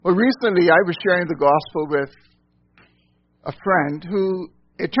Well, recently I was sharing the gospel with a friend who,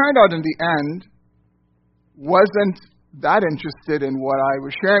 it turned out in the end, wasn't that interested in what I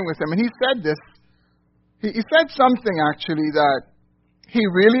was sharing with him. And he said this. He said something, actually, that he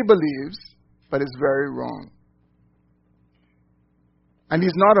really believes, but is very wrong. And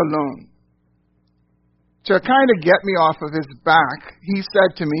he's not alone. To kind of get me off of his back, he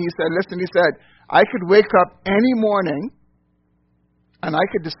said to me, he said, I could wake up any morning and I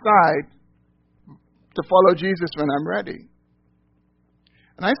could decide to follow Jesus when I'm ready.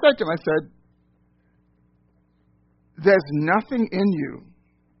 And I said to him, there's nothing in you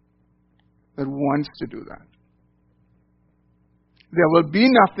that wants to do that. There will be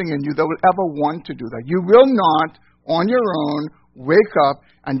nothing in you that will ever want to do that. You will not, on your own, wake up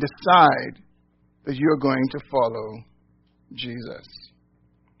and decide that you're going to follow Jesus.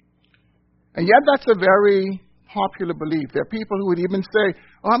 And yet that's a very popular belief. There are people who would even say,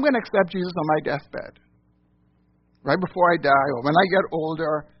 I'm going to accept Jesus on my deathbed, right before I die, or when I get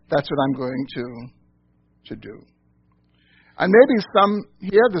older, that's what I'm going to do. And maybe some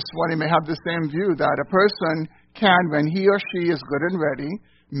here this morning may have the same view that a person can, when he or she is good and ready,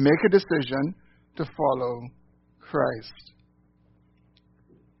 make a decision to follow Christ.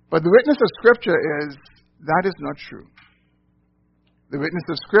 But the witness of Scripture is that is not true. The witness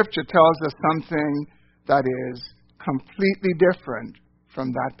of Scripture tells us something that is completely different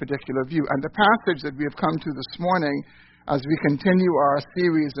from that particular view. And the passage that we have come to this morning, as we continue our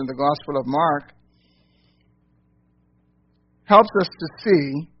series in the Gospel of Mark, helps us to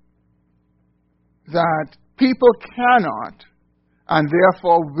see that people cannot, and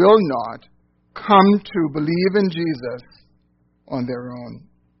therefore will not, come to believe in Jesus on their own.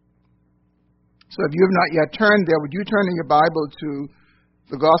 So if you have not yet turned there, would you turn in your Bible to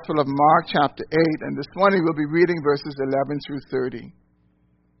the Gospel of Mark chapter 8, and this morning we'll be reading verses 11 through 30.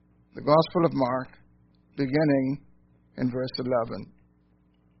 The Gospel of Mark, beginning in verse 11.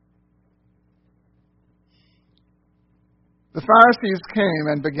 The Pharisees came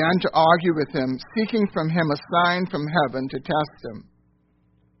and began to argue with him, seeking from him a sign from heaven to test him.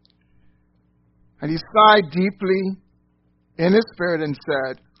 And he sighed deeply in his spirit and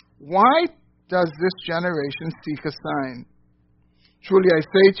said, Why does this generation seek a sign? Truly I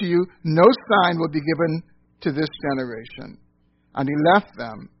say to you, no sign will be given to this generation. And he left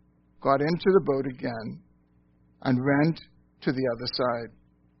them, got into the boat again, and went to the other side.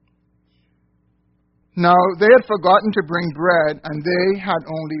 Now they had forgotten to bring bread, and they had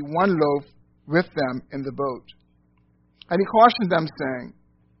only one loaf with them in the boat. And he cautioned them, saying,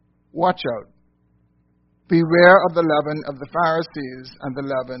 Watch out. Beware of the leaven of the Pharisees and the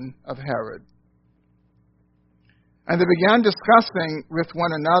leaven of Herod. And they began discussing with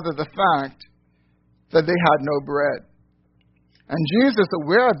one another the fact that they had no bread. And Jesus,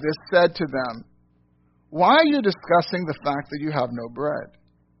 aware of this, said to them, Why are you discussing the fact that you have no bread?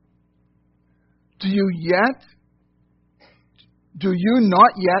 Do you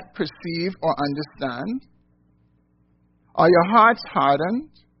not yet perceive or understand? Are your hearts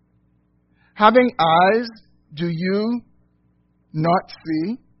hardened? Having eyes, do you not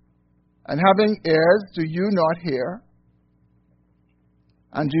see? And having ears, do you not hear?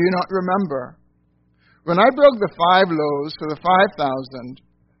 And do you not remember? When I broke the 5 loaves for the 5,000,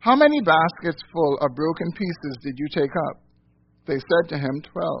 how many baskets full of broken pieces did you take up? They said to him,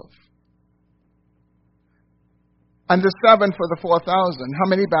 12. And the 7 for the 4,000, how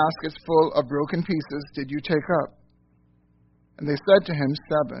many baskets full of broken pieces did you take up? And they said to him,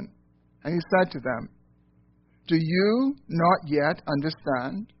 7. And he said to them, Do you not yet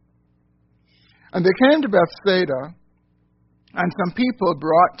understand? And they came to Bethsaida, and some people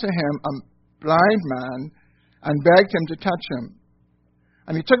brought to him a blind man and begged him to touch him.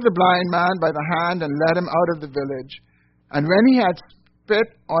 And he took the blind man by the hand and led him out of the village. And when he had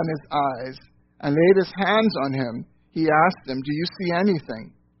spit on his eyes and laid his hands on him, he asked him, Do you see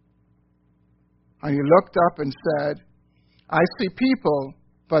anything? And he looked up and said, I see people,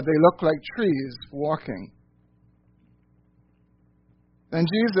 but they look like trees walking. Then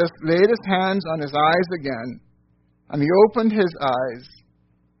Jesus laid his hands on his eyes again, and he opened his eyes.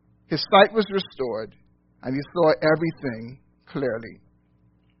 His sight was restored, and he saw everything clearly.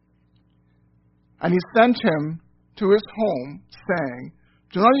 And he sent him to his home, saying,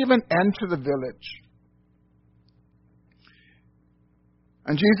 Do not even enter the village.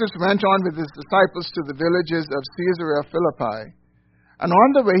 And Jesus went on with his disciples to the villages of Caesarea Philippi. And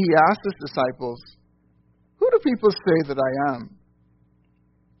on the way he asked his disciples, Who do people say that I am?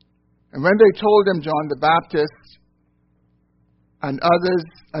 And when they told him John the Baptist, and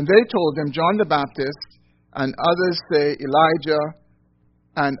they told him John the Baptist, and others say Elijah,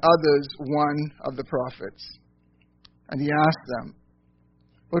 and others one of the prophets. And he asked them,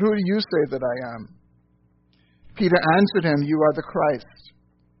 "But who do you say that I am?" Peter answered him, "You are the Christ."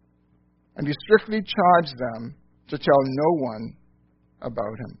 And he strictly charged them to tell no one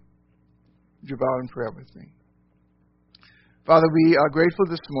about him. Would you bow in prayer with me? Father, we are grateful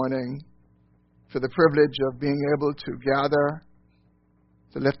this morning for the privilege of being able to gather,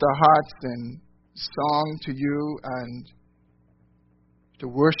 to lift our hearts in song to you and to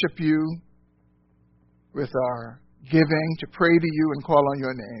worship you with our giving, to pray to you and call on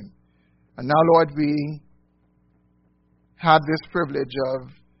your name. And now, Lord, we have this privilege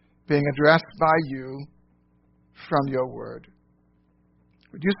of being addressed by you from your word.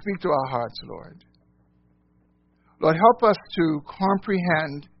 Would you speak to our hearts, Lord? Lord, help us to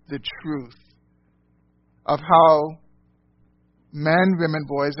comprehend the truth of how men, women,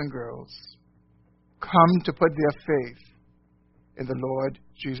 boys, and girls come to put their faith in the Lord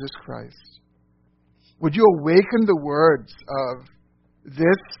Jesus Christ. Would you awaken the words of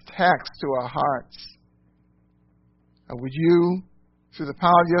this text to our hearts? And would you, through the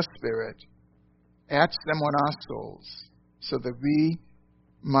power of your Spirit, etch them on our souls so that we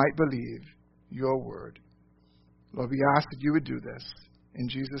might believe your word? Lord, we ask that you would do this in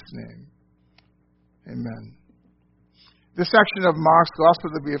Jesus' name. Amen. This section of Mark's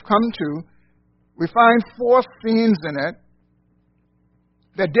Gospel that we have come to, we find 4 scenes in it.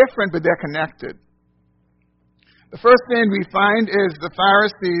 They're different, but they're connected. The first thing we find is the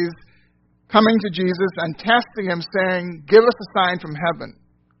Pharisees coming to Jesus and testing him, saying, "Give us a sign from heaven."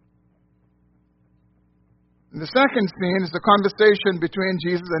 And the second scene is the conversation between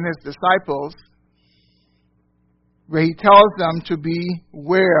Jesus and his disciples, where he tells them to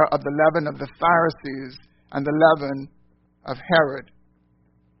beware of the leaven of the Pharisees and the leaven of Herod.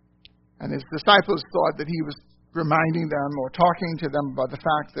 And his disciples thought that he was reminding them or talking to them about the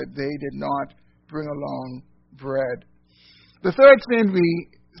fact that they did not bring along bread. The third thing we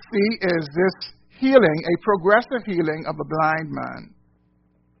see is this healing, a progressive healing of a blind man.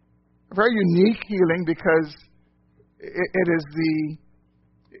 A very unique healing because it is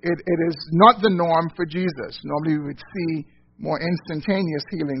not the norm for Jesus. Normally we would see more instantaneous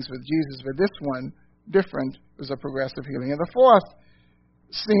healings with Jesus, but this one, different, was a progressive healing. And the fourth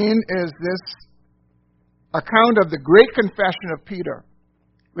scene is this account of the great confession of Peter,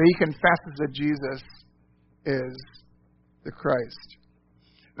 where he confesses that Jesus is the Christ.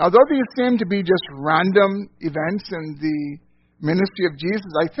 Now, though these seem to be just random events in the ministry of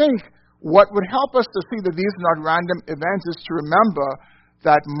Jesus, I think what would help us to see that these are not random events is to remember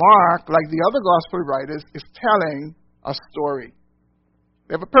that Mark, like the other gospel writers, is telling a story.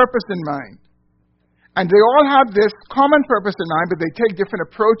 They have a purpose in mind. And they all have this common purpose in mind, but they take different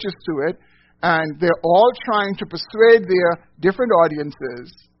approaches to it, and they're all trying to persuade their different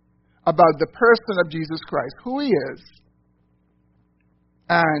audiences about the person of Jesus Christ, who he is,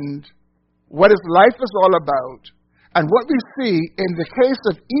 and what his life is all about. And what we see in the case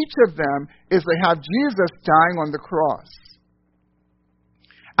of each of them is they have Jesus dying on the cross.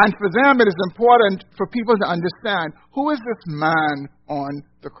 And for them, it is important for people to understand, who is this man on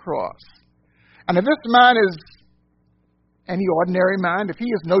the cross? And if this man is any ordinary man, if he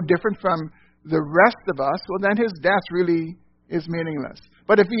is no different from the rest of us, well, then his death really is meaningless.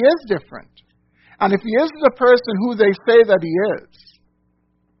 But if he is different, and if he is the person who they say that he is,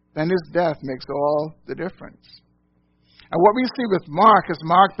 then his death makes all the difference. And what we see with Mark is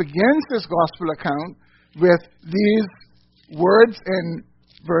Mark begins his gospel account with these words in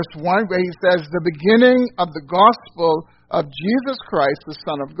verse 1, where he says, "The beginning of the gospel of Jesus Christ, the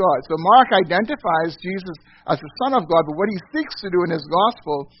Son of God." So Mark identifies Jesus as the Son of God, but what he seeks to do in his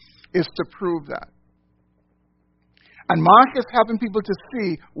gospel is to prove that. And Mark is helping people to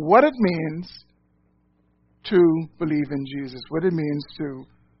see what it means to believe in Jesus, what it means to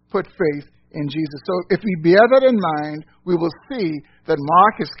put faith in Jesus. So if we bear that in mind, we will see that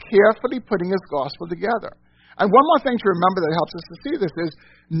Mark is carefully putting his gospel together. And one more thing to remember that helps us to see this is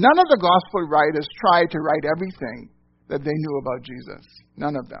none of the gospel writers tried to write everything that they knew about Jesus.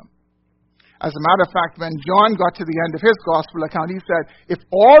 None of them. As a matter of fact, when John got to the end of his gospel account, he said, if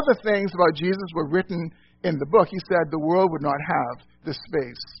all the things about Jesus were written in the book, he said the world would not have the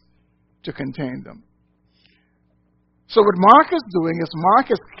space to contain them. So what Mark is doing is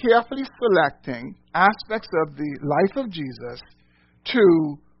Mark is carefully selecting aspects of the life of Jesus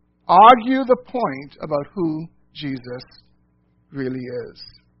to argue the point about who Jesus really is.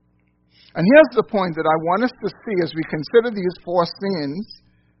 And here's the point that I want us to see as we consider these 4 scenes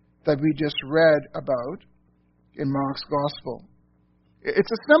that we just read about in Mark's gospel.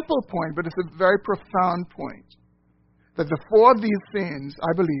 It's a simple point, but it's a very profound point. that the four of these things,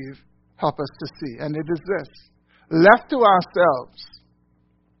 I believe, help us to see. And it is this. Left to ourselves,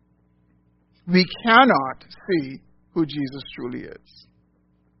 we cannot see who Jesus truly is.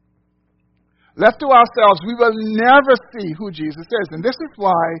 Left to ourselves, we will never see who Jesus is. And this is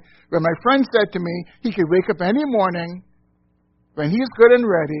why, when my friend said to me, he could wake up any morning when he's good and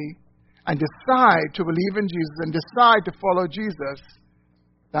ready and decide to believe in Jesus and decide to follow Jesus,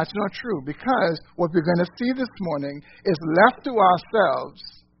 that's not true. Because what we're going to see this morning is left to ourselves,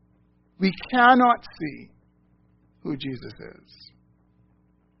 we cannot see who Jesus is.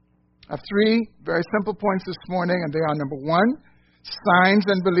 I have three very simple points this morning, and they are: number one, signs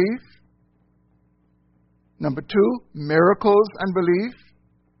and belief; number two, miracles and belief;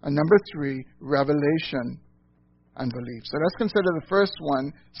 and number three, revelation and belief. So let's consider the first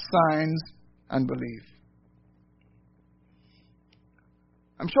one, signs and belief.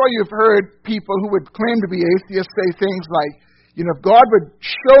 I'm sure you've heard people who would claim to be atheists say things like, if God would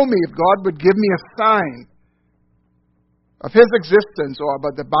show me, if God would give me a sign of His existence, or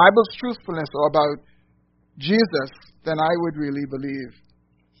about the Bible's truthfulness, or about Jesus, then I would really believe.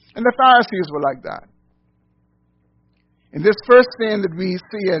 And the Pharisees were like that. In this first thing that we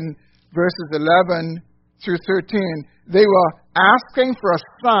see in verses 11 through 13, they were asking for a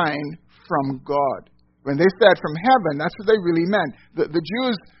sign from God. When they said from heaven, that's what they really meant. The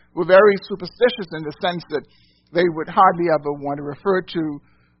Jews were very superstitious in the sense that they would hardly ever want to refer to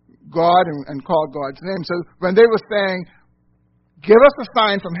God and call God's name. So when they were saying, give us a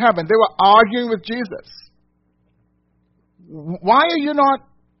sign from heaven, they were arguing with Jesus. Why are you not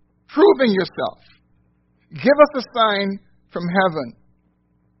proving yourself? Give us a sign from heaven.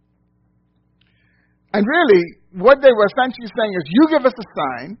 And really, what they were essentially saying is, you give us a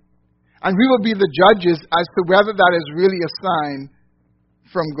sign, and we will be the judges as to whether that is really a sign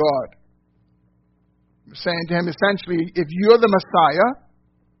from God. They're saying to him, essentially, if you're the Messiah,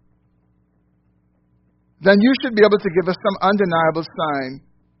 then you should be able to give us some undeniable sign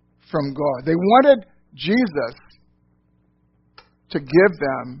from God. They wanted Jesus to give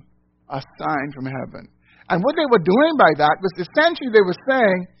them a sign from heaven. And what they were doing by that was essentially they were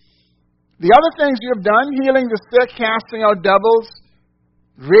saying, the other things you have done, healing the sick, casting out devils,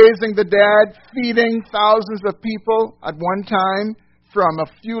 raising the dead, feeding thousands of people at one time from a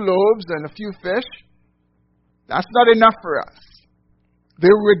few loaves and a few fish, that's not enough for us. They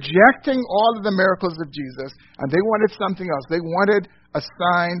were rejecting all of the miracles of Jesus, and they wanted something else. They wanted a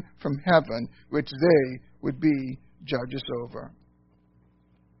sign from heaven, which they would be judges over.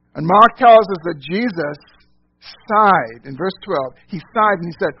 And Mark tells us that Jesus sighed. In verse 12, he sighed and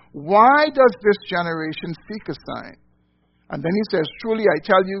he said, why does this generation seek a sign? And then he says, truly I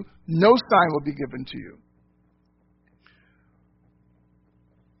tell you, no sign will be given to you.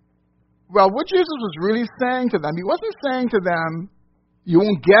 Well, what Jesus was really saying to them, he wasn't saying to them, you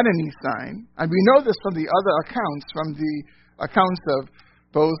won't get any sign. And we know this from the other accounts, from the accounts of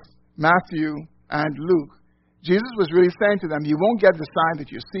both Matthew and Luke. Jesus was really saying to them, you won't get the sign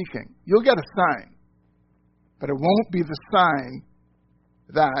that you're seeking. You'll get a sign, but it won't be the sign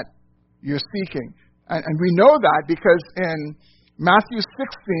that you're seeking. And we know that because in Matthew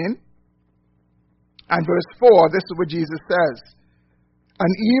 16 and verse 4, this is what Jesus says.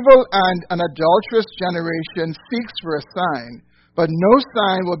 An evil and an adulterous generation seeks for a sign, but no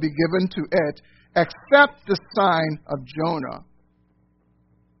sign will be given to it except the sign of Jonah.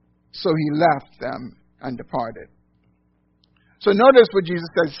 So he left them and departed. So notice what Jesus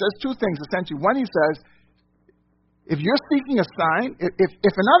says. He says two things essentially. One, he says, if you're seeking a sign, if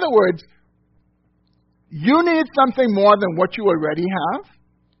in other words, you need something more than what you already have,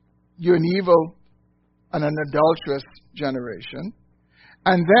 you're an evil and an adulterous generation.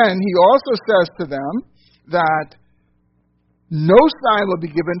 And then he also says to them that no sign will be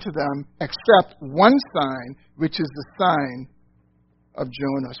given to them except one sign, which is the sign of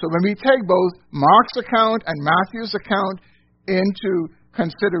Jonah. So when we take both Mark's account and Matthew's account into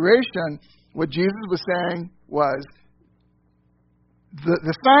consideration, what Jesus was saying was,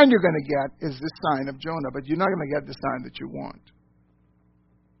 the sign you're going to get is this sign of Jonah, but you're not going to get the sign that you want.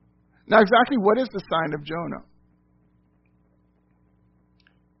 Now, exactly what is the sign of Jonah?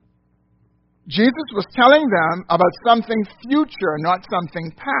 Jesus was telling them about something future, not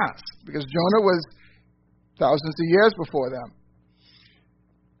something past, because Jonah was thousands of years before them.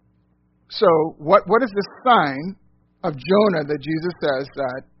 So, what is the sign of Jonah that Jesus says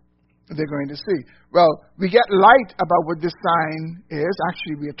that they're going to see? Well, we get light about what this sign is.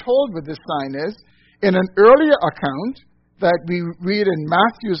 Actually, we are told what this sign is in an earlier account that we read in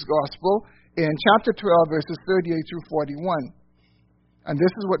Matthew's Gospel in chapter 12, verses 38 through 41. And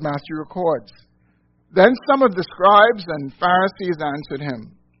this is what Matthew records. Then some of the scribes and Pharisees answered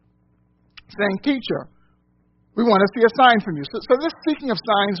him, saying, Teacher, we want to see a sign from you. So this seeking of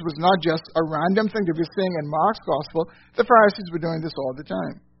signs was not just a random thing that we're seeing in Mark's gospel. The Pharisees were doing this all the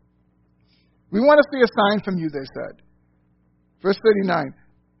time. We want to see a sign from you, they said. Verse 39.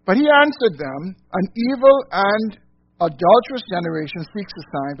 But he answered them, An evil and adulterous generation seeks a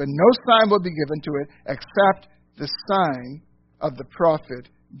sign, but no sign will be given to it except the sign of the prophet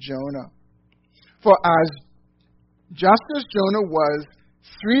Jonah. For as just as Jonah was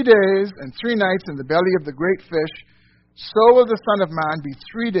 3 days and 3 nights in the belly of the great fish, so will the Son of Man be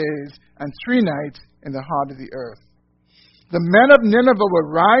 3 days and 3 nights in the heart of the earth. The men of Nineveh will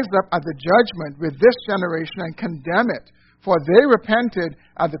rise up at the judgment with this generation and condemn it, for they repented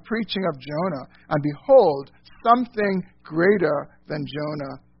at the preaching of Jonah, and behold, something greater than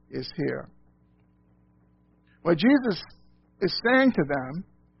Jonah is here. What Jesus is saying to them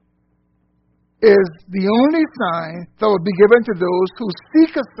is the only sign that will be given to those who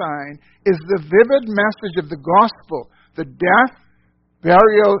seek a sign is the vivid message of the gospel, the death,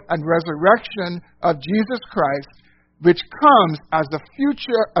 burial, and resurrection of Jesus Christ, which comes as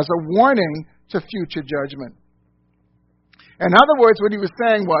a warning to future judgment. In other words, what he was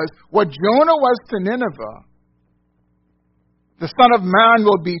saying was, what Jonah was to Nineveh, the Son of Man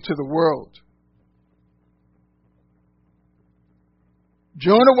will be to the world.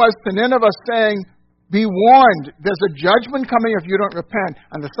 Jonah was to Nineveh saying, be warned, there's a judgment coming if you don't repent.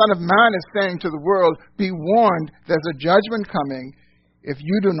 And the Son of Man is saying to the world, be warned, there's a judgment coming if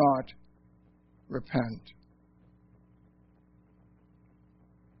you do not repent.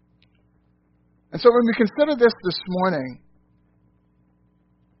 And so when we consider this morning,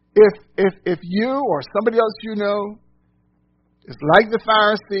 if you or somebody else you know is like the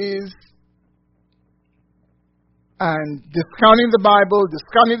Pharisees, and discounting the Bible,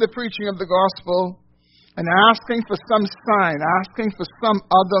 discounting the preaching of the gospel, and asking for some sign, asking for some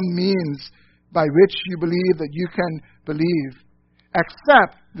other means by which you believe that you can believe,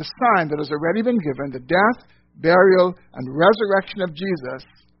 accept the sign that has already been given, the death, burial, and resurrection of Jesus,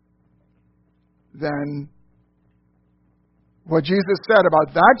 then what Jesus said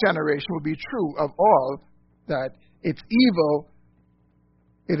about that generation will be true of all, that it's evil,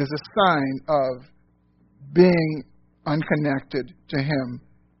 it is a sign of being unconnected to Him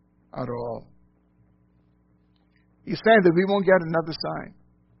at all. He's saying that we won't get another sign.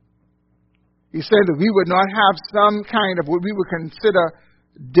 He's saying that we would not have some kind of what we would consider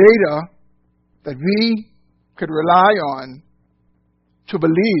data that we could rely on to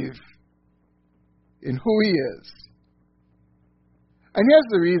believe in who He is. And here's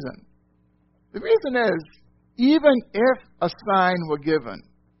the reason. The reason is, even if a sign were given,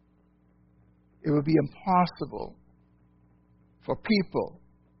 it would be impossible for people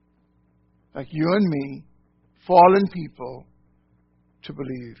like you and me, fallen people, to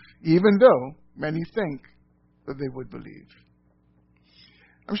believe, even though many think that they would believe.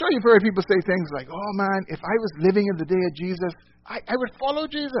 I'm sure you've heard people say things like, oh man, if I was living in the day of Jesus, I would follow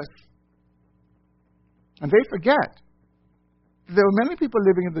Jesus. And they forget that there were many people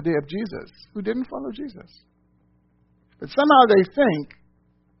living in the day of Jesus who didn't follow Jesus. But somehow they think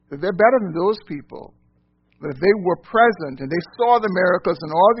that they're better than those people, that if they were present and they saw the miracles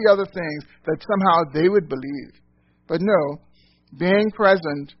and all the other things, that somehow they would believe. But no, being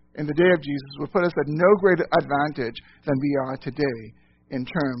present in the day of Jesus will put us at no greater advantage than we are today in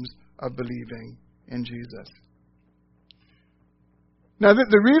terms of believing in Jesus. Now,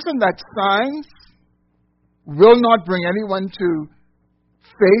 the reason that signs will not bring anyone to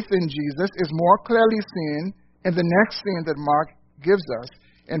faith in Jesus is more clearly seen in the next scene that Mark gives us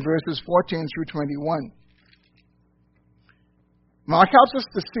in verses 14 through 21. Mark helps us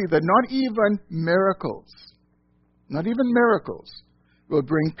to see that not even miracles will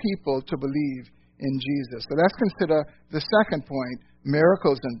bring people to believe in Jesus. So let's consider the second point,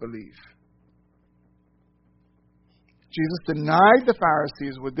 miracles and belief. Jesus denied the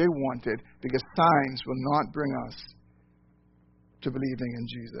Pharisees what they wanted because signs will not bring us to believing in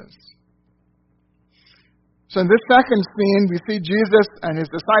Jesus. So in this second scene, we see Jesus and his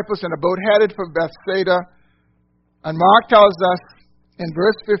disciples in a boat headed for Bethsaida. And Mark tells us in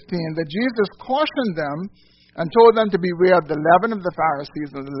verse 15 that Jesus cautioned them and told them to beware of the leaven of the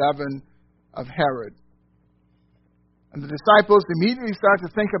Pharisees and the leaven of Herod. And the disciples immediately start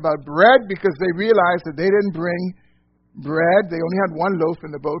to think about bread because they realized that they didn't bring bread. They only had one loaf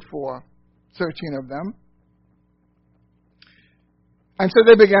in the boat for 13 of them. And so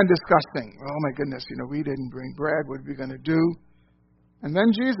they began discussing, oh my goodness, we didn't bring bread. What are we going to do? And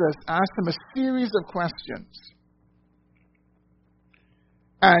then Jesus asked them a series of questions.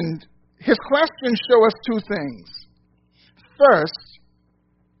 And his questions show us two things. First,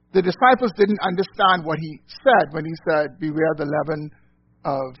 the disciples didn't understand what he said when he said, beware the leaven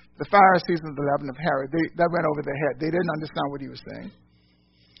of the Pharisees and the leaven of Herod. That went over their head. They didn't understand what he was saying.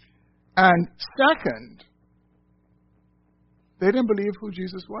 And second, they didn't believe who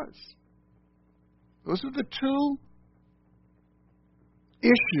Jesus was. Those were the two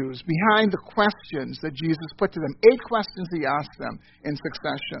issues behind the questions that Jesus put to them. 8 questions he asked them in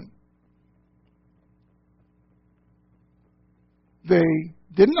succession. They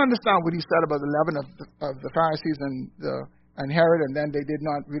didn't understand what he said about the leaven of the Pharisees and Herod, and then they did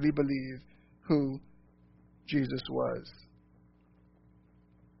not really believe who Jesus was.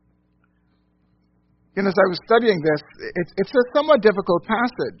 As I was studying this, it's a somewhat difficult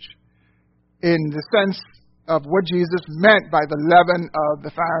passage in the sense of what Jesus meant by the leaven of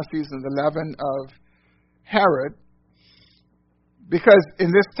the Pharisees and the leaven of Herod, because in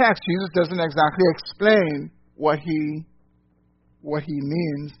this text, Jesus doesn't exactly explain what he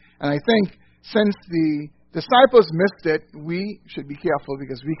means. And I think since the disciples missed it, we should be careful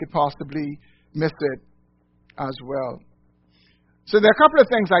because we could possibly miss it as well. So there are a couple of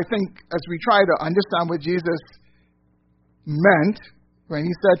things I think as we try to understand what Jesus meant when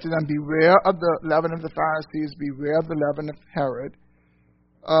he said to them, beware of the leaven of the Pharisees, beware of the leaven of Herod.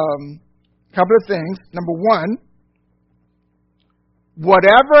 A couple of things. Number one,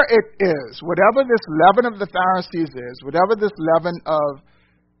 whatever it is, whatever this leaven of the Pharisees is, whatever this leaven of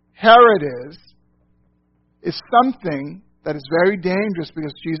Herod is something that is very dangerous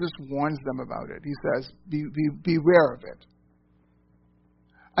because Jesus warns them about it. He says, beware of it.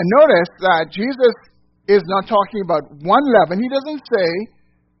 And notice that Jesus is not talking about one leaven. He doesn't say,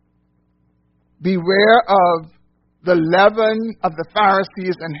 beware of the leaven of the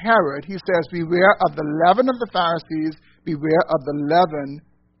Pharisees and Herod. He says, beware of the leaven of the Pharisees, beware of the leaven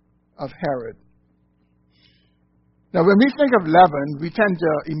of Herod. Now, when we think of leaven, we tend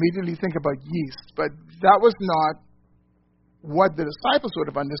to immediately think about yeast, but that was not what the disciples would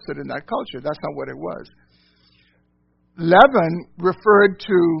have understood in that culture. That's not what it was. Leaven referred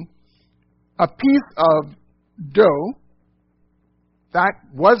to a piece of dough that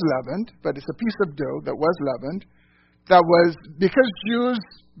was leavened, but it's a piece of dough that was leavened, that was, because Jews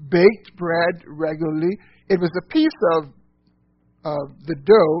baked bread regularly, it was a piece of the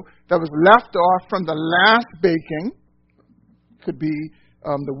dough that was left off from the last baking, could be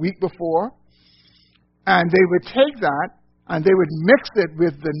the week before, and they would take that and they would mix it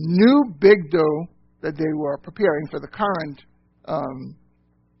with the new big dough that they were preparing for the current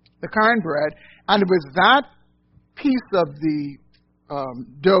bread, and it was that piece of the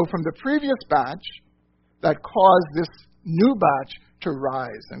dough from the previous batch that caused this new batch to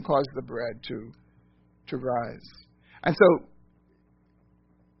rise and caused the bread to rise. And so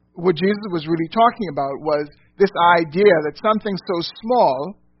what Jesus was really talking about was this idea that something so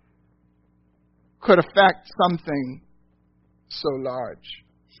small could affect something so large.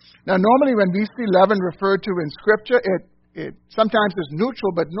 Now, normally when we see leaven referred to in Scripture, it sometimes is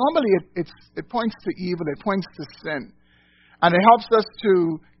neutral, but normally it points to evil, it points to sin. And it helps us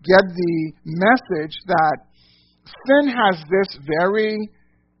to get the message that sin has this very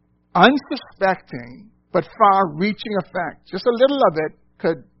unsuspecting but far-reaching effect. Just a little of it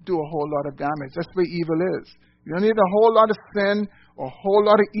could do a whole lot of damage. That's the way evil is. You don't need a whole lot of sin or a whole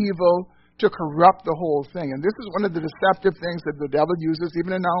lot of evil to corrupt the whole thing. And this is one of the deceptive things that the devil uses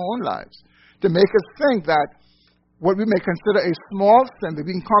even in our own lives, to make us think that what we may consider a small sin, that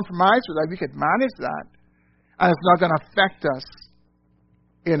we can compromise with that, we can manage that, and it's not going to affect us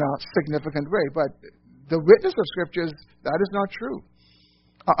in a significant way. But the witness of Scripture is that is not true.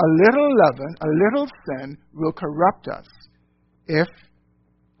 A little leaven, a little sin will corrupt us if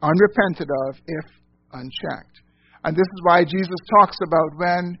unrepented of, if unchecked. And this is why Jesus talks about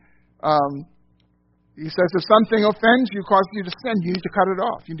when he says, if something offends you, causes you to sin, you need to cut it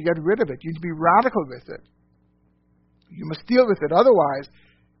off. You need to get rid of it. You need to be radical with it. You must deal with it. Otherwise,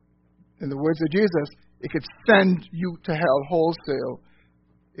 in the words of Jesus, it could send you to hell wholesale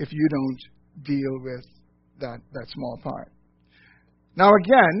if you don't deal with that small part. Now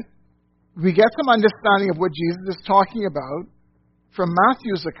again, we get some understanding of what Jesus is talking about from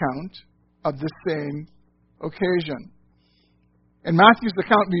Matthew's account of the same occasion. In Matthew's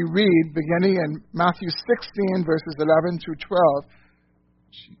account, we read, beginning in Matthew 16, verses 11 through 12,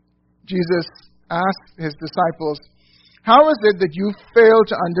 Jesus asked his disciples, "How is it that you fail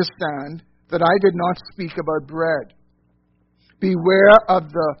to understand that I did not speak about bread? Beware of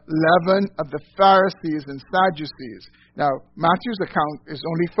the leaven of the Pharisees and Sadducees." Now, Matthew's account is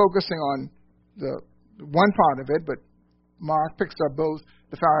only focusing on the one part of it, but Mark picks up both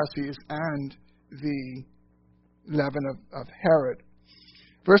the Pharisees and the leaven of Herod.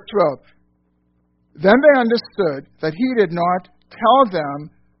 Verse 12. Then they understood that he did not tell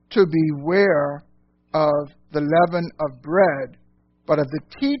them to beware of the leaven of bread, but of the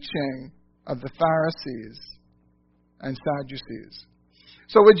teaching of the Pharisees and Sadducees.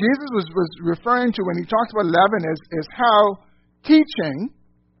 So what Jesus was referring to when he talks about leaven is how teaching,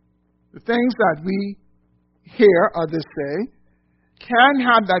 the things that we hear others say, can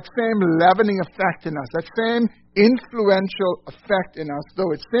have that same leavening effect in us, that same influential effect in us.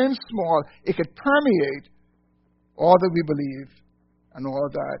 Though it seems small, it could permeate all that we believe and all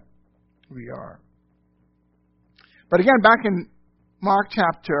that we are. But again, back in Mark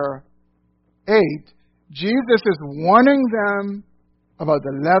chapter 8, Jesus is warning them about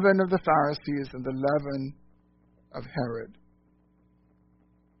the leaven of the Pharisees and the leaven of Herod.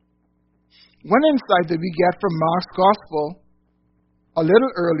 One insight that we get from Mark's gospel a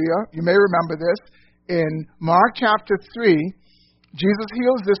little earlier, you may remember this, in Mark chapter 3, Jesus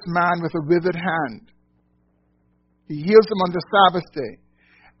heals this man with a withered hand. He heals him on the Sabbath day.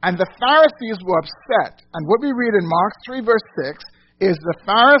 And the Pharisees were upset. And what we read in Mark 3 verse 6 is the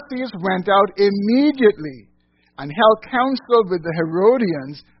Pharisees went out immediately and held counsel with the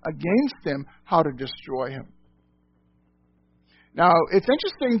Herodians against him, how to destroy him. Now, it's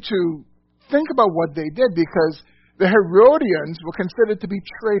interesting to think about what they did, because the Herodians were considered to be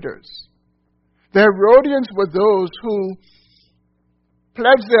traitors. The Herodians were those who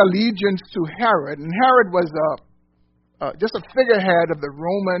pledged their allegiance to Herod, and Herod was just a figurehead of the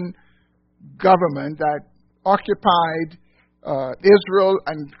Roman government that occupied Israel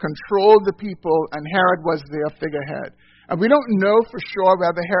and controlled the people, and Herod was their figurehead. And we don't know for sure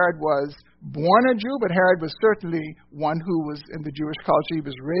whether Herod was born a Jew, but Herod was certainly one who was in the Jewish culture. He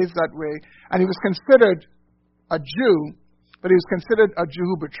was raised that way, and he was considered a Jew, but he was considered a Jew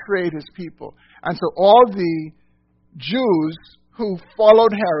who betrayed his people. And so all the Jews who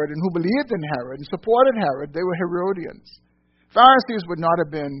followed Herod and who believed in Herod and supported Herod, they were Herodians. Pharisees would not have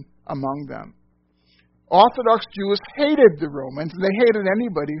been among them. Orthodox Jews hated the Romans, and they hated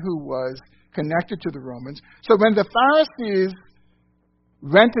anybody who was connected to the Romans. So when the Pharisees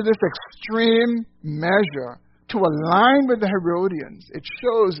went to this extreme measure to align with the Herodians, it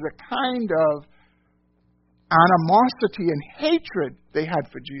shows the kind of animosity and hatred they had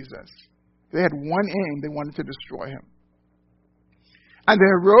for Jesus. They had one aim: they wanted to destroy him. And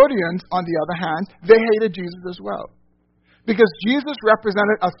the Herodians, on the other hand, they hated Jesus as well. Because Jesus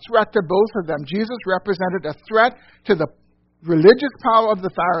represented a threat to both of them. Jesus represented a threat to the religious power of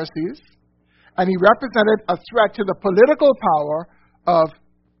the Pharisees, and he represented a threat to the political power of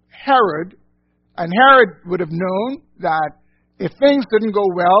Herod. And Herod would have known that if things didn't go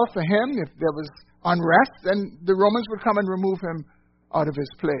well for him, if there was unrest, then the Romans would come and remove him out of his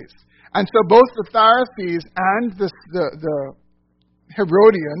place. And so both the Pharisees and the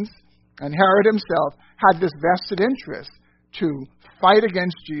Herodians and Herod himself had this vested interest to fight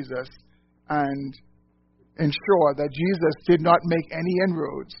against Jesus and ensure that Jesus did not make any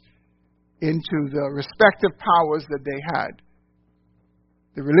inroads into the respective powers that they had.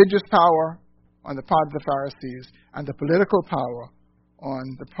 The religious power on the part of the Pharisees and the political power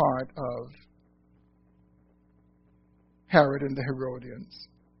on the part of Herod and the Herodians.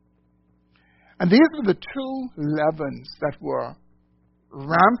 And these were the two leavens that were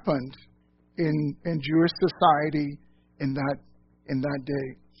rampant in Jewish society in that day.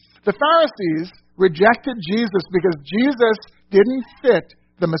 The Pharisees rejected Jesus because Jesus didn't fit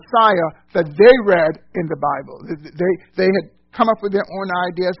the Messiah that they read in the Bible. They had come up with their own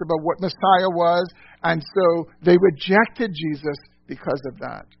ideas about what Messiah was, and so they rejected Jesus because of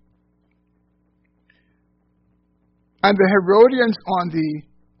that. And the Herodians, on the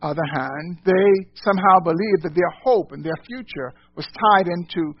other hand, they somehow believed that their hope and their future was tied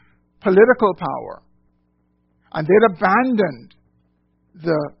into political power. And they'd abandoned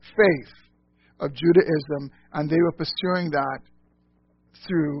the faith of Judaism, and they were pursuing that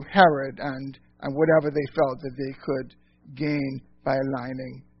through Herod and whatever they felt that they could gain by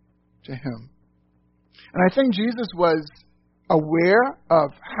aligning to him. And I think Jesus was aware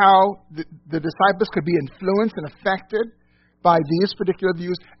of how the disciples could be influenced and affected by these particular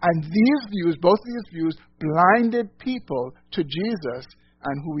views. And these views, both of these views, blinded people to Jesus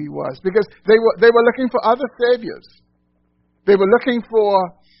and who he was. Because they were looking for other saviors. They were looking for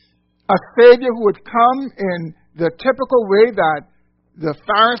a savior who would come in the typical way that the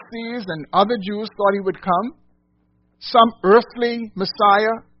Pharisees and other Jews thought he would come. Some earthly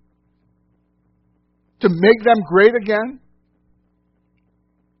Messiah to make them great again.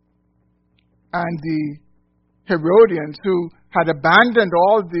 And the Herodians, who had abandoned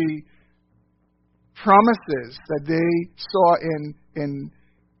all the promises that they saw in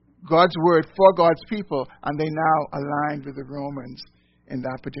God's word for God's people, and they now aligned with the Romans in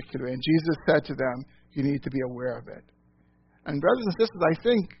that particular way. And Jesus said to them, you need to be aware of it. And brothers and sisters, I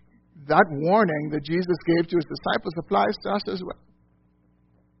think that warning that Jesus gave to his disciples applies to us as well.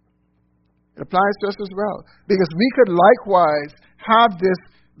 It applies to us as well. Because we could likewise have this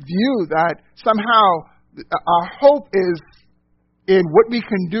view that somehow our hope is in what we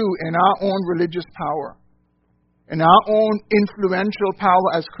can do in our own religious power, in our own influential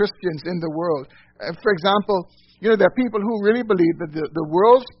power as Christians in the world. For example, there are people who really believe that the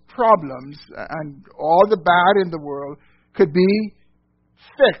world's problems and all the bad in the world could be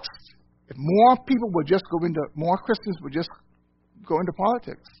fixed if more Christians would just go into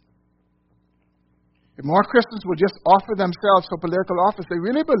politics. If more Christians would just offer themselves for political office, they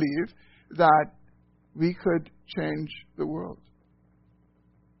really believe that we could change the world.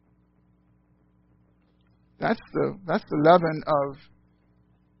 That's the leaven of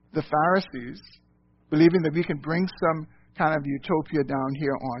the Pharisees, believing that we can bring some kind of utopia down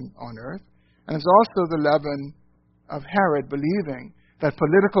here on earth. And it's also the leaven of Herod, believing that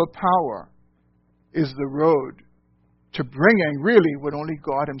political power is the road to bringing really what only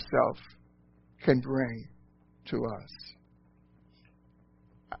God himself can bring to us.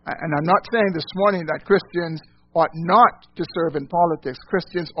 And I'm not saying this morning that Christians ought not to serve in politics.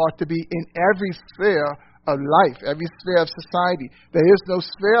 Christians ought to be in every sphere of life, every sphere of society. There is no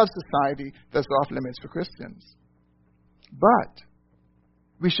sphere of society that's off limits for Christians. But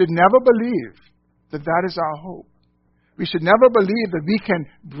we should never believe that that is our hope. We should never believe that we can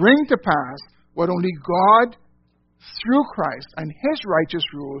bring to pass what only God, through Christ and his righteous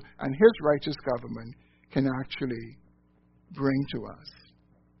rule and his righteous government, can actually bring to us.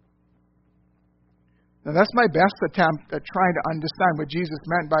 Now, that's my best attempt at trying to understand what Jesus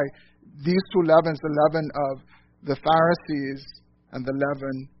meant by these two leavens, the leaven of the Pharisees and the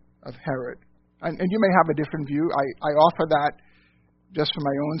leaven of Herod. And you may have a different view. I offer that just for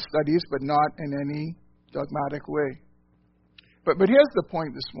my own studies, but not in any dogmatic way. But here's the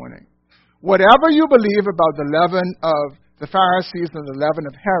point this morning. Whatever you believe about the leaven of the Pharisees and the leaven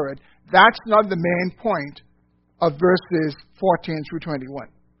of Herod, that's not the main point of verses 14 through 21.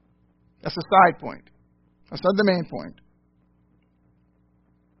 That's a side point. That's not the main point.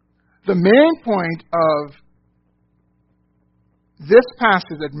 The main point of this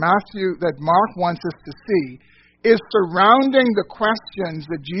passage that Mark wants us to see is surrounding the questions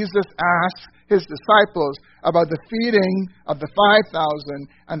that Jesus asks his disciples about the feeding of the 5,000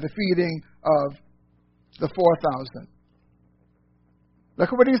 and the feeding of the 4,000.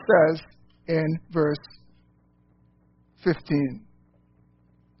 Look at what he says in verse 15.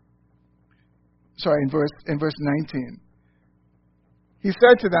 In verse 19. He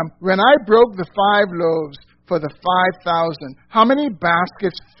said to them, when I broke the 5 loaves for the 5,000, how many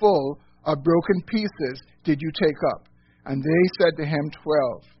baskets full of broken pieces did you take up? And they said to him,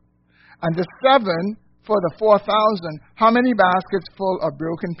 12. And the 7 for the 4,000, how many baskets full of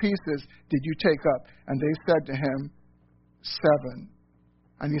broken pieces did you take up? And they said to him, 7.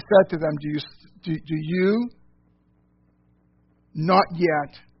 And he said to them, do you not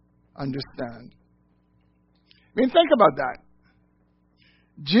yet understand? I mean, think about that.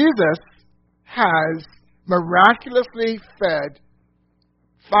 Jesus has miraculously fed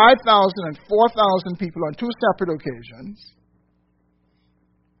 5,000 and 4,000 people on 2 separate occasions.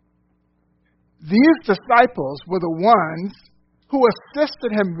 These disciples were the ones who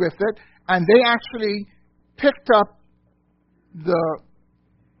assisted him with it, and they actually picked up the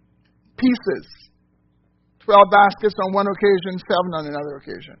pieces. 12 baskets on one occasion, 7 on another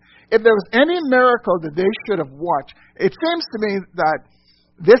occasion. If there was any miracle that they should have watched, it seems to me that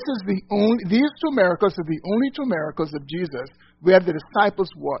these 2 miracles are the only 2 miracles of Jesus where the disciples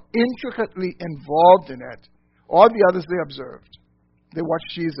were intricately involved in it. All the others they observed. They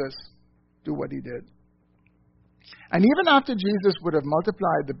watched Jesus do what he did. And even after Jesus would have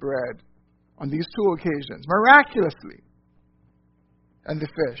multiplied the bread on these 2 occasions, miraculously, and the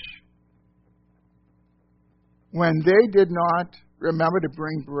fish, when they did not remember to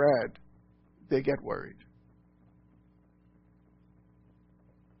bring bread, they get worried.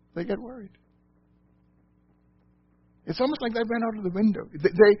 They get worried. It's almost like they ran out of the window.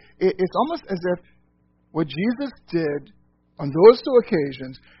 It's almost as if what Jesus did on those 2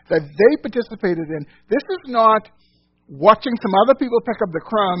 occasions that they participated in, this is not watching some other people pick up the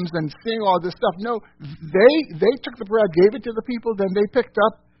crumbs and seeing all this stuff. No, they took the bread, gave it to the people, then they picked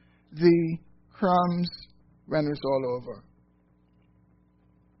up the crumbs when it was all over.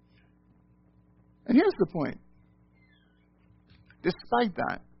 And here's the point. despite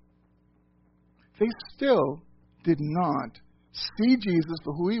that, they still did not see Jesus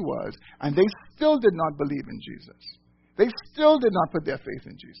for who he was, and they still did not believe in Jesus. They still did not put their faith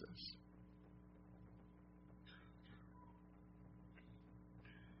in Jesus.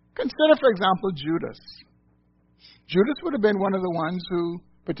 Consider, for example, Judas. Judas would have been one of the ones who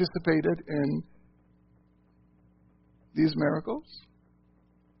participated in these miracles.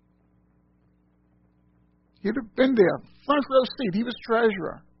 He'd have been there, front row seat. He was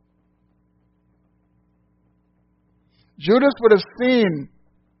treasurer. Judas would have seen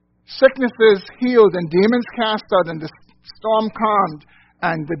sicknesses healed and demons cast out and the storm calmed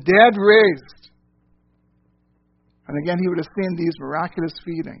and the dead raised. And again, he would have seen these miraculous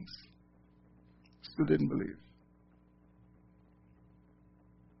feedings. Still didn't believe.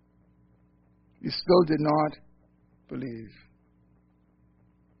 He still did not believe.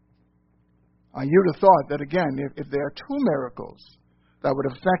 You would have thought that, again, if there are two miracles that would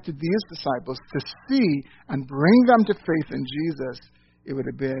have affected these disciples to see and bring them to faith in Jesus, it would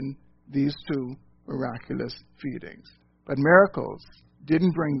have been these two miraculous feedings. But miracles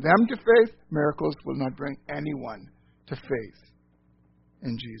didn't bring them to faith. Miracles will not bring anyone to faith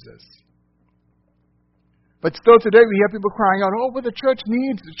in Jesus. But still today we hear people crying out, oh, what the church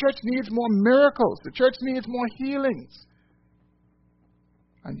needs more miracles. The church needs more healings.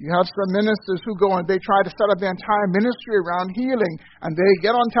 And you have some ministers who go and they try to set up their entire ministry around healing, and they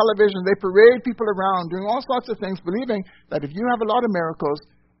get on television, they parade people around, doing all sorts of things, believing that if you have a lot of miracles,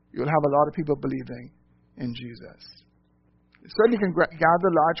 you'll have a lot of people believing in Jesus. You certainly can gather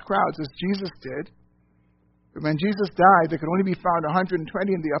large crowds, as Jesus did. But when Jesus died, there could only be found 120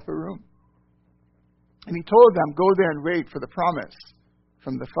 in the upper room. And he told them, go there and wait for the promise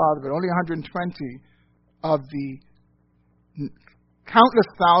from the Father. But only 120 of the countless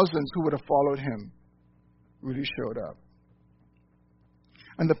thousands who would have followed him really showed up.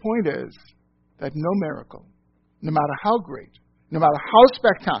 And the point is that no miracle, no matter how great, no matter how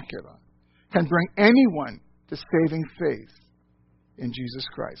spectacular, can bring anyone to saving faith in Jesus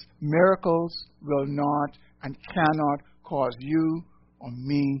Christ. Miracles will not and cannot cause you or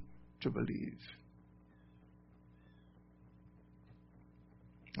me to believe.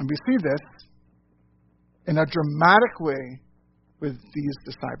 And we see this in a dramatic way with these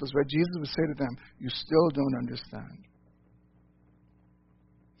disciples, where Jesus would say to them, you still don't understand.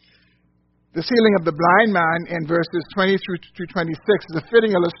 This healing of the blind man in verses 20 through 26 is a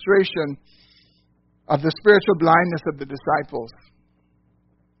fitting illustration of the spiritual blindness of the disciples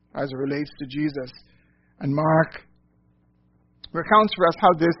as it relates to Jesus. And Mark recounts for us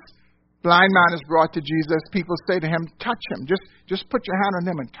how this blind man is brought to Jesus. People say to him, touch him. Just put your hand on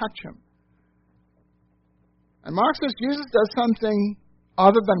him and touch him. And Mark says Jesus does something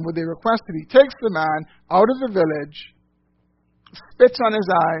other than what they requested. He takes the man out of the village, spits on his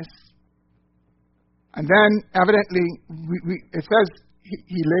eyes, and then evidently, it says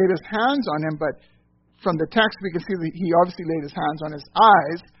he laid his hands on him, but from the text we can see that he obviously laid his hands on his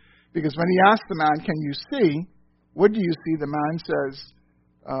eyes, because when he asked the man, can you see? What do you see? The man says,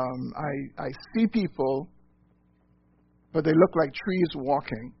 I see people, but they look like trees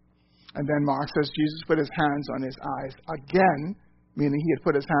walking. And then Mark says Jesus put his hands on his eyes again, meaning he had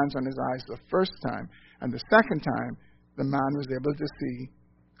put his hands on his eyes the first time. And the second time, the man was able to see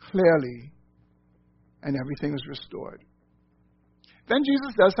clearly, and everything was restored. Then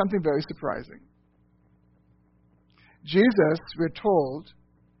Jesus does something very surprising. Jesus, we're told,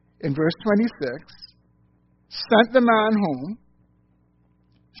 in verse 26, sent the man home,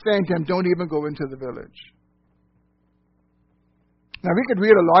 saying to him, don't even go into the village. Now, we could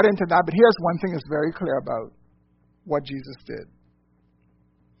read a lot into that, but here's one thing that's very clear about what Jesus did.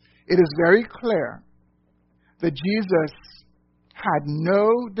 It is very clear that Jesus had no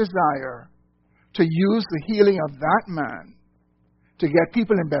desire to use the healing of that man to get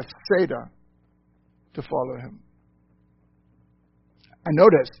people in Bethsaida to follow him. And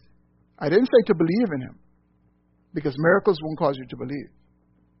notice, I didn't say to believe in him, because miracles won't cause you to believe.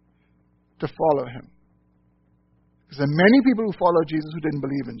 To follow him. Because there are many people who follow Jesus who didn't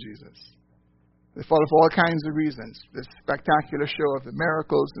believe in Jesus. They follow for all kinds of reasons. This spectacular show of the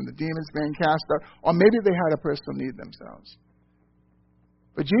miracles and the demons being cast out, or maybe they had a personal need themselves.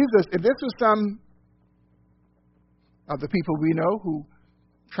 But Jesus, if this was some of the people we know who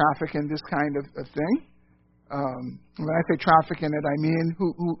traffic in this kind of thing, when I say traffic in it, I mean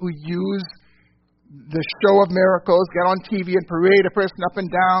who use the show of miracles, get on TV and parade a person up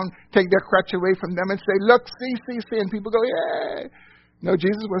and down, take their crutch away from them and say, look, see, and people go, yay. No,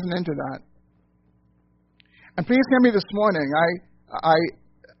 Jesus wasn't into that. And please hear me this morning.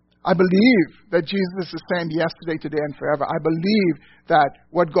 I believe that Jesus is the same yesterday, today, and forever. I believe that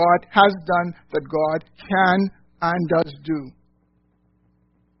what God has done, that God can and does do.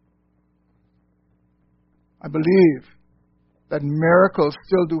 I believe that miracles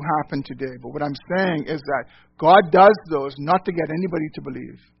still do happen today. But what I'm saying is that God does those not to get anybody to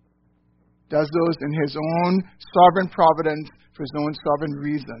believe. Does those in His own sovereign providence, for His own sovereign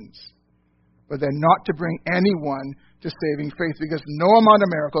reasons. But they're not to bring anyone to saving faith, because no amount of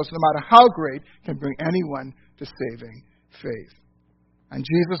miracles, no matter how great, can bring anyone to saving faith. And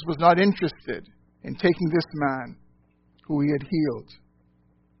Jesus was not interested in taking this man who He had healed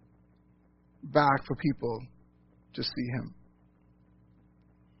back for people to see Him.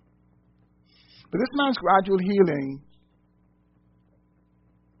 But this man's gradual healing,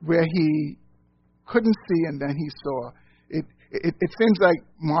 where he couldn't see and then he saw, it seems like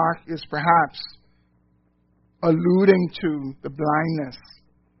Mark is perhaps alluding to the blindness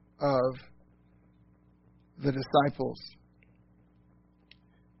of the disciples.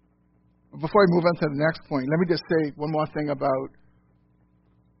 Before I move on to the next point, let me just say one more thing about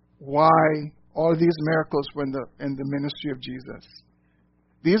why all of these miracles were in the ministry of Jesus.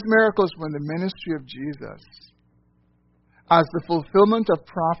 These miracles were in the ministry of Jesus as the fulfillment of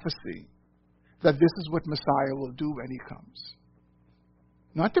prophecy that this is what Messiah will do when He comes.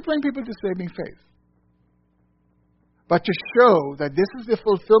 Not to bring people to saving faith, but to show that this is the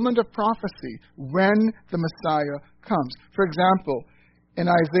fulfillment of prophecy when the Messiah comes. For example, in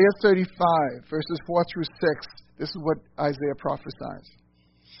Isaiah 35, verses 4 through 6, this is what Isaiah prophesies.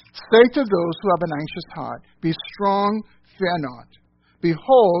 Say to those who have an anxious heart, be strong, fear not.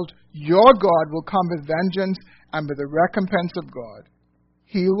 Behold, your God will come with vengeance and with the recompense of God.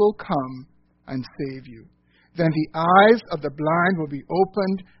 He will come and save you. Then the eyes of the blind will be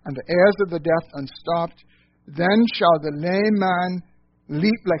opened and the ears of the deaf unstopped. Then shall the lame man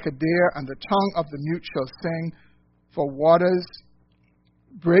leap like a deer, and the tongue of the mute shall sing. For waters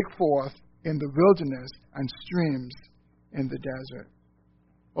break forth in the wilderness and streams in the desert.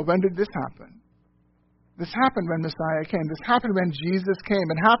 Well, when did this happen? This happened when Messiah came. This happened when Jesus came.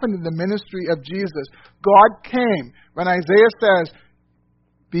 It happened in the ministry of Jesus. God came. When Isaiah says,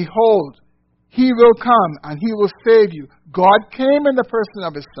 behold, He will come and He will save you. God came in the person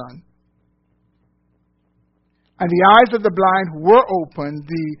of His Son. And the eyes of the blind were opened,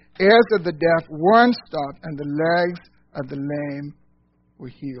 the ears of the deaf were unstopped, and the legs of the lame were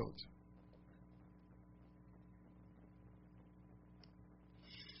healed.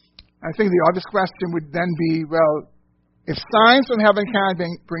 I think the obvious question would then be, well, if signs from heaven can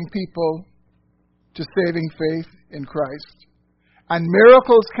bring people to saving faith in Christ, and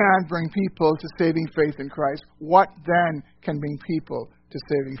miracles can bring people to saving faith in Christ, what then can bring people to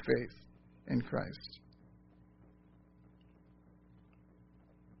saving faith in Christ?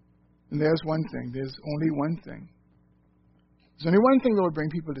 And there's one thing. There's only one thing. There's only one thing that will bring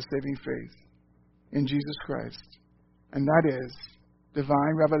people to saving faith in Jesus Christ, and that is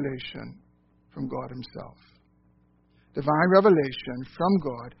divine revelation from God Himself. Divine revelation from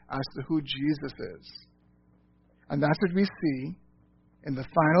God as to who Jesus is. And that's what we see in the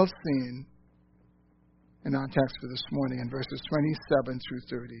final scene in our text for this morning in verses 27 through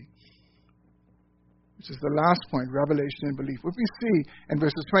 30. Which is the last point, revelation and belief. What we see in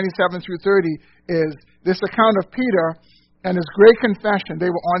verses 27 through 30 is this account of Peter and his great confession.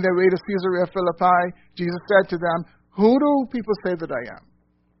 They were on their way to Caesarea Philippi. Jesus said to them, who do people say that I am?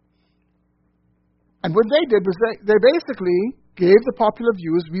 And what they did was they basically gave the popular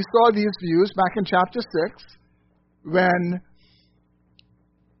views. We saw these views back in chapter 6 when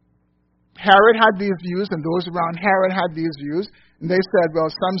Herod had these views and those around Herod had these views. And they said, well,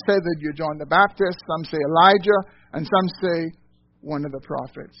 some say that you're John the Baptist, some say Elijah, and some say one of the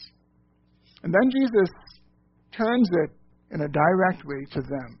prophets. And then Jesus turns it in a direct way to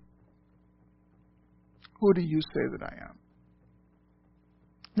them. Who do you say that I am?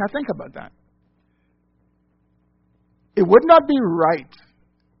 Now think about that. It would not be right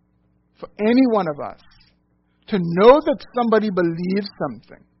for any one of us to know that somebody believes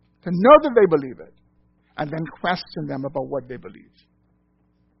something, to know that they believe it, and then question them about what they believe.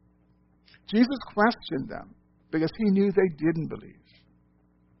 Jesus questioned them because He knew they didn't believe.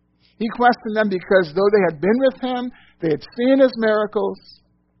 He questioned them because though they had been with Him, they had seen His miracles,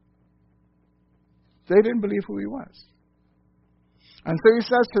 they didn't believe who He was. And so He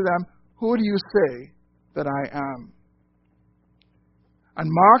says to them, who do you say that I am? And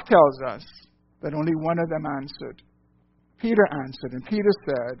Mark tells us that only one of them answered. Peter answered, and Peter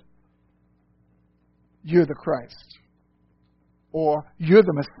said, you're the Christ. Or you're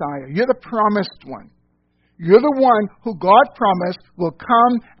the Messiah. You're the promised one. You're the one who God promised will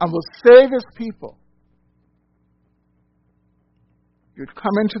come and will save his people. You'd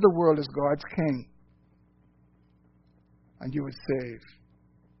come into the world as God's king, and you would save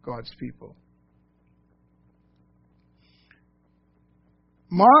God's people.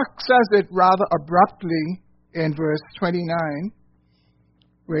 Mark says it rather abruptly in verse 29,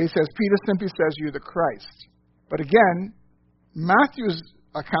 where he says, Peter simply says, you're the Christ. But again, Matthew's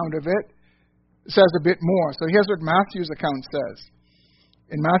account of it says a bit more. So here's what Matthew's account says.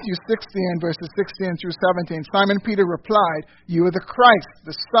 In Matthew 16, verses 16 through 17, Simon Peter replied, you are the Christ,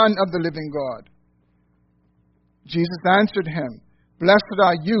 the Son of the living God. Jesus answered him, blessed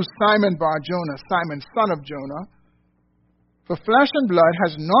are you, Simon Bar-Jonah, Simon, son of Jonah. For flesh and blood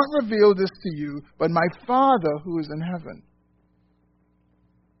has not revealed this to you, but my Father who is in heaven.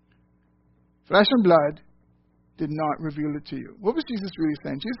 Flesh and blood did not reveal it to you. What was Jesus really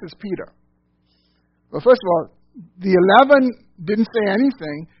saying? Jesus is Peter. Well, first of all, the 11 didn't say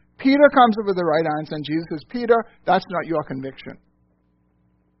anything. Peter comes up with the right answer, and Jesus says, Peter, that's not your conviction.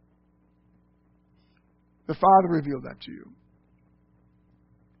 The Father revealed that to you.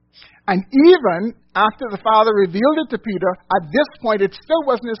 And even after the Father revealed it to Peter, at this point it still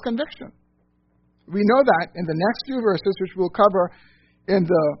wasn't his conviction. We know that in the next few verses, which we'll cover in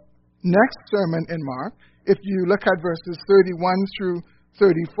the next sermon in Mark. If you look at verses 31 through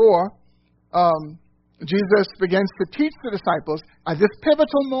 34, Jesus begins to teach the disciples at this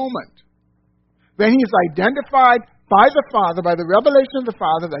pivotal moment. Then he's identified by the Father, by the revelation of the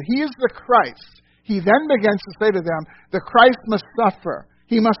Father, that he is the Christ. He then begins to say to them, the Christ must suffer.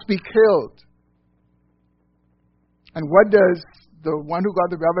 He must be killed. And what does the one who got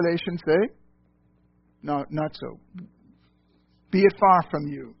the revelation say? No, not so. Be it far from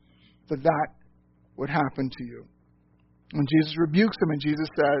you that would happen to you. And Jesus rebukes him, and Jesus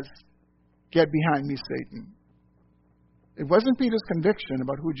says, get behind me, Satan. It wasn't Peter's conviction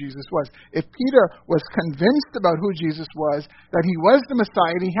about who Jesus was. If Peter was convinced about who Jesus was, that he was the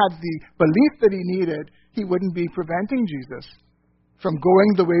Messiah, and he had the belief that he needed, he wouldn't be preventing Jesus from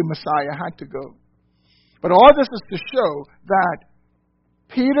going the way Messiah had to go. But all this is to show that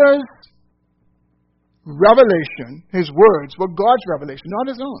Peter's revelation, his words, were God's revelation, not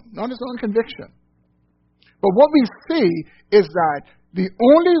his own conviction. But what we see is that the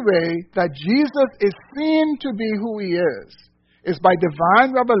only way that Jesus is seen to be who he is by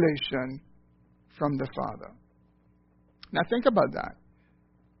divine revelation from the Father. Now think about that.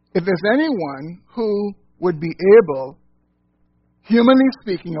 If there's anyone who would be able, humanly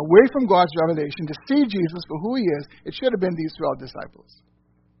speaking, away from God's revelation, to see Jesus for who he is, it should have been these 12 disciples.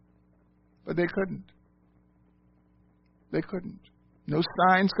 But they couldn't. They couldn't. No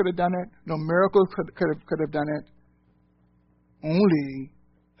signs could have done it. No miracle could have done it. Only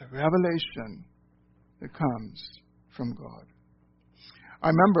the revelation that comes from God. I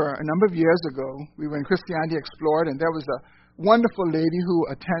remember a number of years ago, we were in Christianity Explored, and there was a wonderful lady who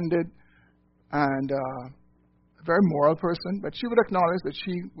attended, and a very moral person, but she would acknowledge that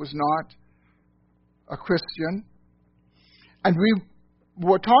she was not a Christian. And we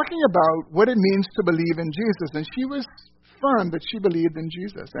were talking about what it means to believe in Jesus, and she was firm that she believed in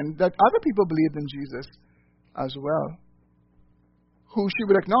Jesus, and that other people believed in Jesus as well, who she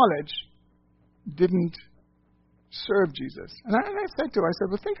would acknowledge didn't serve Jesus. And I said to her, I said,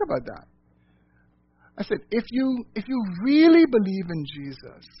 well, think about that. I said, if you really believe in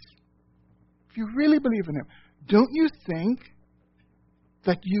Jesus, if you really believe in him, don't you think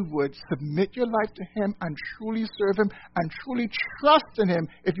that you would submit your life to him and truly serve him and truly trust in him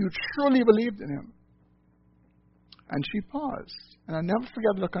if you truly believed in him? And she paused. And I'll never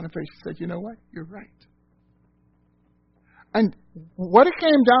forget the look on her face. She said, you know what? You're right. And what it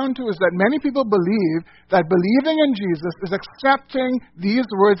came down to is that many people believe that believing in Jesus is accepting these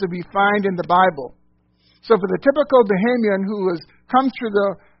words that we find in the Bible. So for the typical Bahamian who has come through the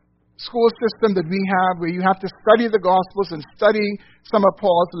school system that we have, where you have to study the Gospels and study some of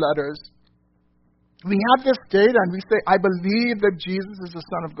Paul's letters, we have this data and we say, I believe that Jesus is the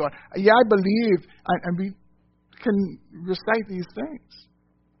Son of God. Yeah, I believe, and we can recite these things.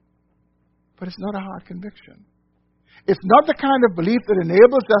 But it's not a hard conviction. It's not the kind of belief that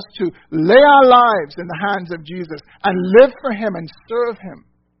enables us to lay our lives in the hands of Jesus and live for him and serve him.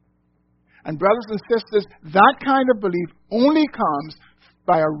 And brothers and sisters, that kind of belief only comes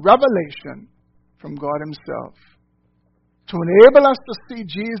by a revelation from God himself, to enable us to see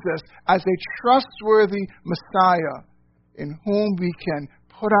Jesus as a trustworthy Messiah in whom we can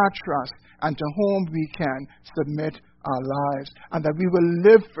put our trust and to whom we can submit our lives, and that we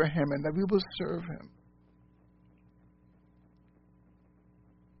will live for him and that we will serve him.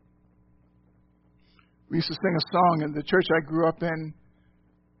 We used to sing a song in the church I grew up in,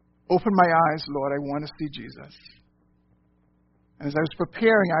 "Open my eyes, Lord, I want to see Jesus." And as I was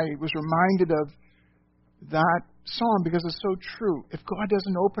preparing, I was reminded of that song because it's so true. If God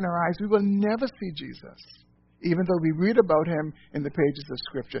doesn't open our eyes, we will never see Jesus. Even though we read about him in the pages of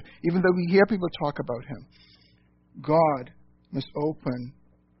Scripture, even though we hear people talk about him, God must open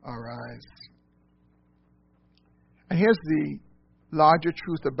our eyes. And here's the larger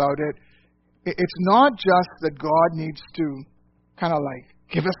truth about it. It's not just that God needs to kind of like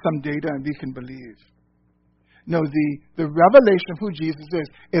give us some data and we can believe. No, the revelation of who Jesus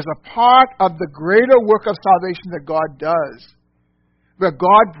is a part of the greater work of salvation that God does, where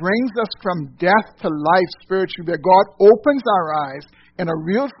God brings us from death to life spiritually, where God opens our eyes in a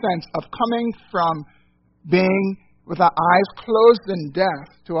real sense of coming from being with our eyes closed in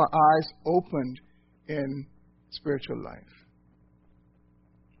death to our eyes opened in spiritual life.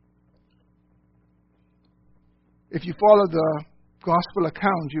 If you follow the gospel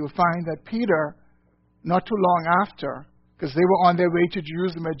account, you will find that Peter, not too long after, because they were on their way to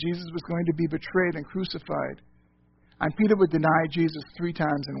Jerusalem where Jesus was going to be betrayed and crucified, and Peter would deny Jesus 3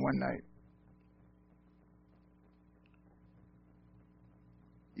 times in one night.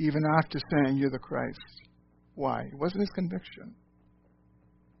 Even after saying, "You're the Christ." Why? It wasn't his conviction.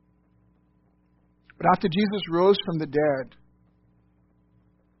 But after Jesus rose from the dead,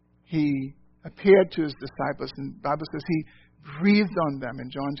 he appeared to his disciples, and the Bible says he breathed on them in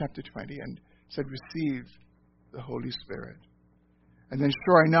John chapter 20 and said, "Receive the Holy Spirit." And then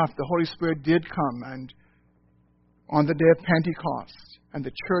sure enough, the Holy Spirit did come, and on the day of Pentecost, and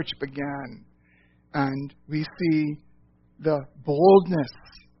the church began. And we see the boldness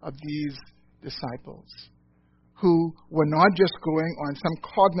of these disciples, who were not just going on some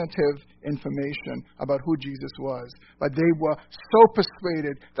cognitive information about who Jesus was, but they were so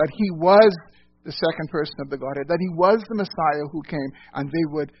persuaded that he was the second person of the Godhead, that he was the Messiah who came, and they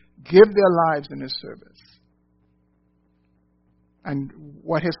would give their lives in his service. And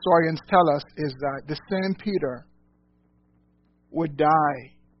what historians tell us is that the same Peter would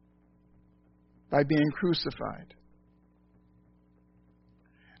die by being crucified.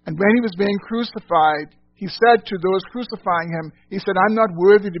 And when he was being crucified, he said to those crucifying him, he said, "I'm not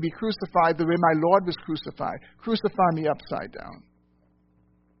worthy to be crucified the way my Lord was crucified. Crucify me upside down."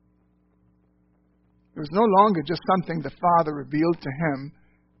 It was no longer just something the Father revealed to him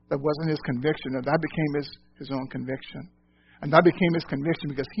that wasn't his conviction, and that became his own conviction. And that became his conviction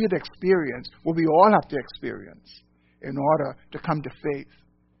because he had experienced what we all have to experience in order to come to faith,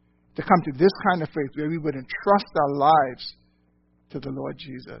 to come to this kind of faith where we would entrust our lives to the Lord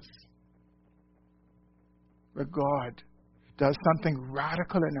Jesus, where God does something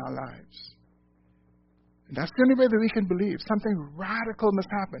radical in our lives. And that's the only way that we can believe. Something radical must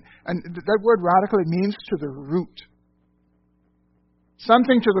happen. And that word radical, it means to the root.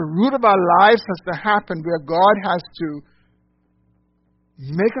 Something to the root of our lives has to happen where God has to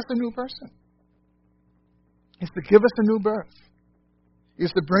make us a new person. He's to give us a new birth.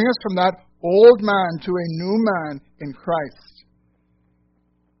 He's to bring us from that old man to a new man in Christ.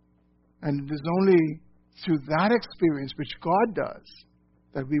 And it is only through that experience, which God does,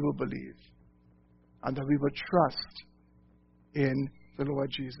 that we will believe and that we will trust in the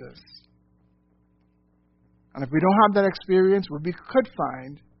Lord Jesus. And if we don't have that experience, what we could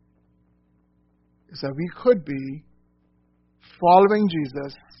find is that we could be following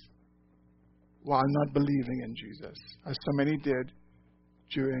Jesus while not believing in Jesus, as so many did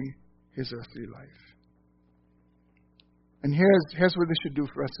during his earthly life. And here's what this should do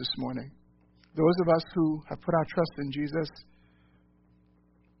for us this morning. Those of us who have put our trust in Jesus,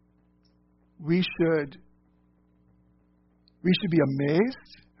 we should be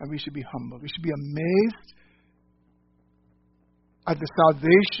amazed and we should be humble. We should be amazed at the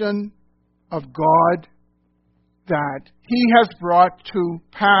salvation of God that he has brought to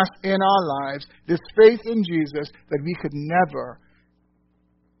pass in our lives, this faith in Jesus that we could never,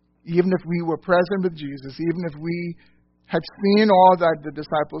 even if we were present with Jesus, even if we had seen all that the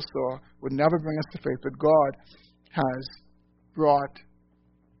disciples saw, would never bring us to faith. But God has brought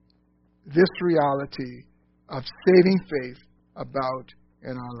this reality of saving faith about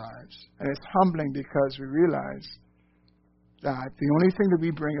in our lives. And it's humbling because we realize that the only thing that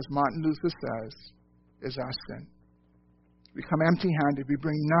we bring, as Martin Luther says, is our sin. We come empty-handed. We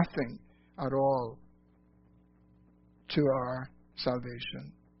bring nothing at all to our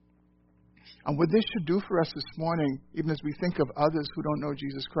salvation. And what this should do for us this morning, even as we think of others who don't know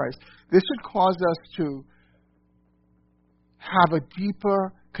Jesus Christ, this should cause us to have a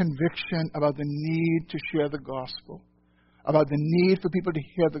deeper conviction about the need to share the gospel, about the need for people to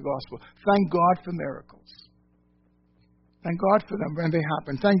hear the gospel. Thank God for miracles. Thank God for them when they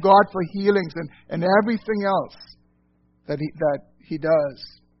happen. Thank God for healings and everything else that He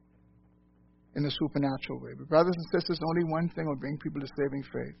does in a supernatural way. But brothers and sisters, only one thing will bring people to saving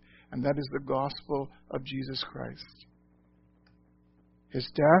faith, and that is the gospel of Jesus Christ. His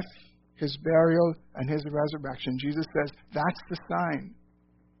death, His burial, and His resurrection. Jesus says, that's the sign.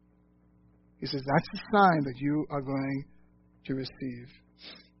 He says, that's the sign that you are going to receive.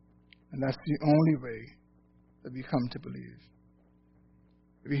 And that's the only way that we come to believe.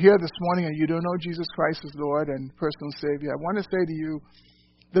 If you're here this morning and you don't know Jesus Christ as Lord and personal Savior, I want to say to you,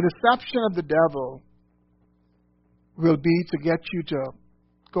 the deception of the devil will be to get you to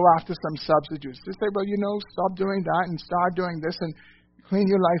go after some substitutes. To say, well, stop doing that and start doing this and clean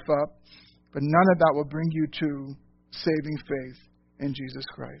your life up. But none of that will bring you to saving faith in Jesus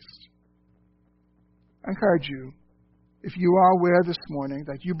Christ. I encourage you, if you are aware this morning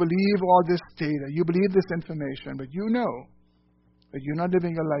that you believe all this data, you believe this information, but you know that you're not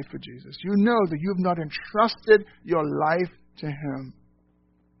living your life for Jesus. You know that you've not entrusted your life to Him.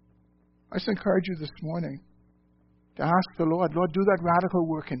 I just encourage you this morning to ask the Lord, Lord, do that radical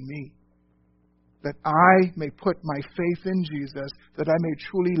work in me, that I may put my faith in Jesus, that I may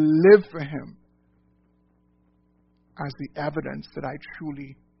truly live for Him as the evidence that I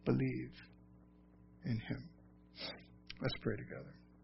truly believe in Him. Let's pray together.